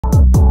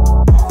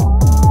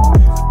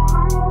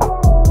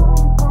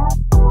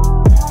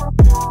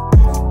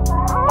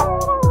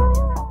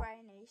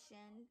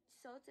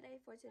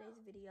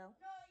today's video.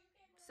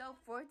 So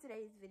for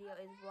today's video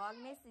is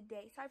Vlogmas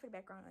Day. Sorry for the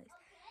background noise.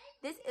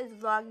 This is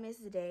Vlogmas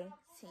Day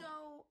 10. So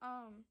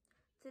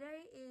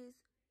today is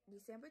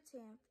December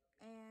 10th,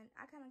 and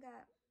I kind of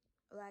got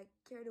like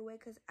carried away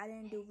because I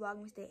didn't do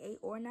Vlogmas Day 8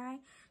 or 9.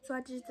 So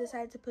I just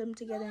decided to put them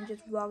together and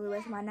just vlog the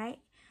rest of my night.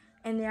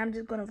 And then I'm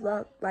just going to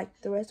vlog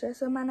like the rest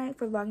of my night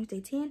for Vlogmas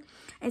Day 10.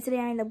 And today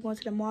I ended up going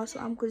to the mall, so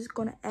I'm just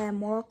going to add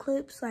mall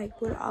clips, like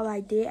what all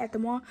I did at the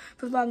mall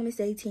for Vlogmas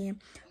Day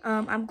 10.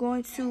 I'm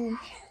going to,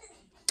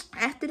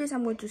 after this,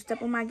 I'm going to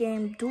step on my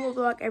game, do a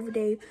vlog every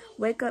day,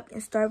 wake up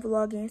and start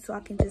vlogging so I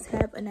can just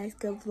have a nice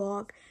good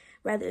vlog.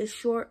 Rather it's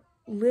short,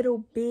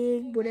 little,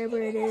 big, whatever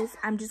it is,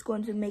 I'm just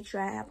going to make sure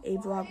I have a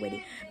vlog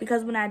ready.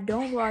 Because when I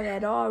don't vlog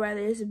at all,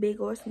 rather it's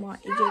big or small,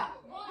 it just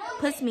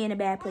puts me in a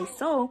bad place.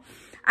 So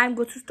I'm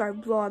going to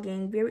start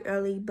vlogging very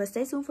early, but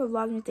stay tuned for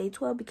Vlogmas Day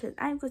 12 because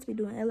I'm going to be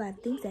doing a lot of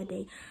things that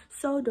day.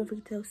 So don't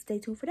forget to stay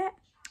tuned for that.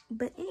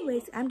 But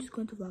anyways, I'm just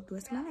going to vlog the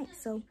rest of my night.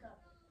 So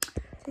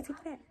stay tuned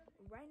for that.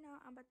 Right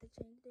now, I'm about to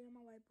change the day on my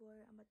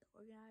whiteboard. I'm about to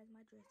organize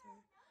my dresser.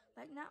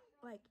 Like, not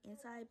like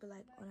inside, but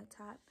like on the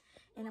top.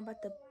 And I'm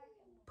about to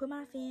put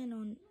my fan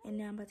on, and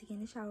then I'm about to get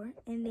in the shower.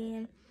 And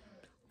then,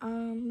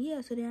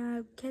 yeah, so then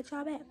I'll catch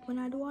y'all back when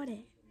I do all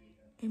that.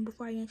 And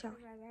before I get in the shower.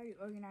 I already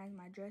organized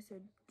my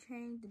dresser,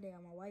 changed the day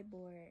on my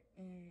whiteboard,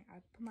 and I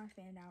put my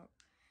fan out.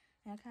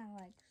 And I kind of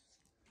like,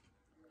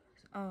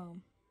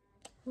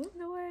 what's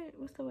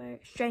the word?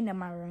 Straighten up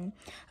my room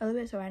a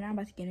little bit. So right now I'm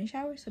about to get in the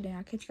shower. So then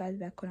I'll catch you guys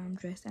back when I'm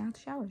dressed out the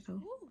shower. So,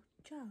 ooh,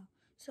 child.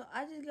 So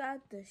I just got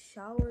out the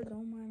shower.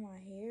 Don't mind my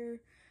hair.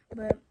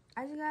 But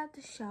I just got out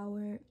the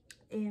shower.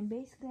 And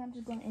basically I'm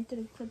just going to enter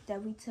the clip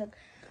that we took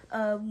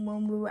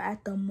when we were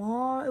at the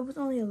mall. It was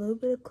only a little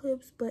bit of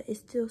clips, but it's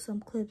still some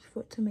clips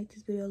to make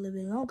this video a little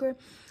bit longer.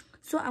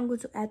 So I'm going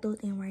to add those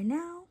in right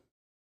now.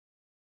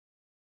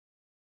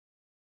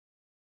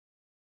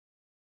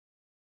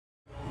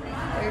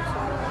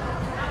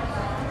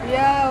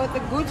 Yeah, with the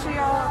Gucci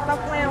on.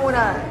 Stop playing with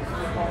us.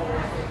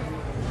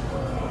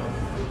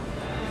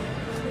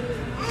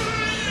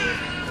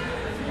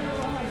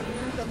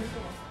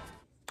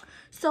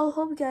 So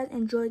hope you guys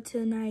enjoyed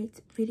tonight's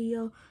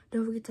video.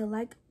 Don't forget to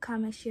like,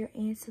 comment, share,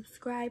 and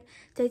subscribe.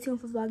 Stay tuned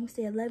for Vlogmas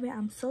Day 11.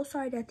 I'm so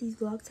sorry that these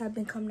vlogs have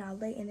been coming out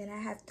late and then I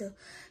have to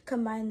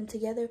combine them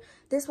together.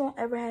 This won't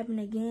ever happen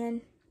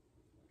again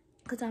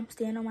because I'm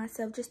staying on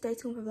myself. Just stay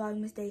tuned for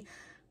Vlogmas Day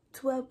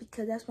 12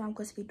 because that's when I'm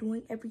going to be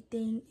doing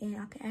everything and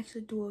I can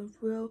actually do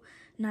a real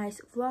nice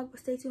vlog.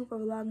 But stay tuned for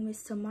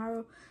Vlogmas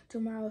tomorrow.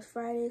 Tomorrow is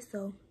Friday,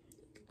 so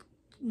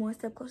one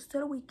step closer to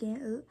the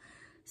weekend.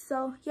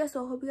 So yeah,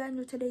 so hope you guys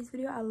enjoyed today's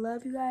video. I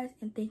love you guys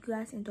and thank you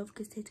guys, and don't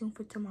forget to stay tuned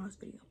for tomorrow's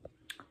video.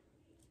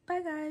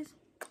 Bye guys.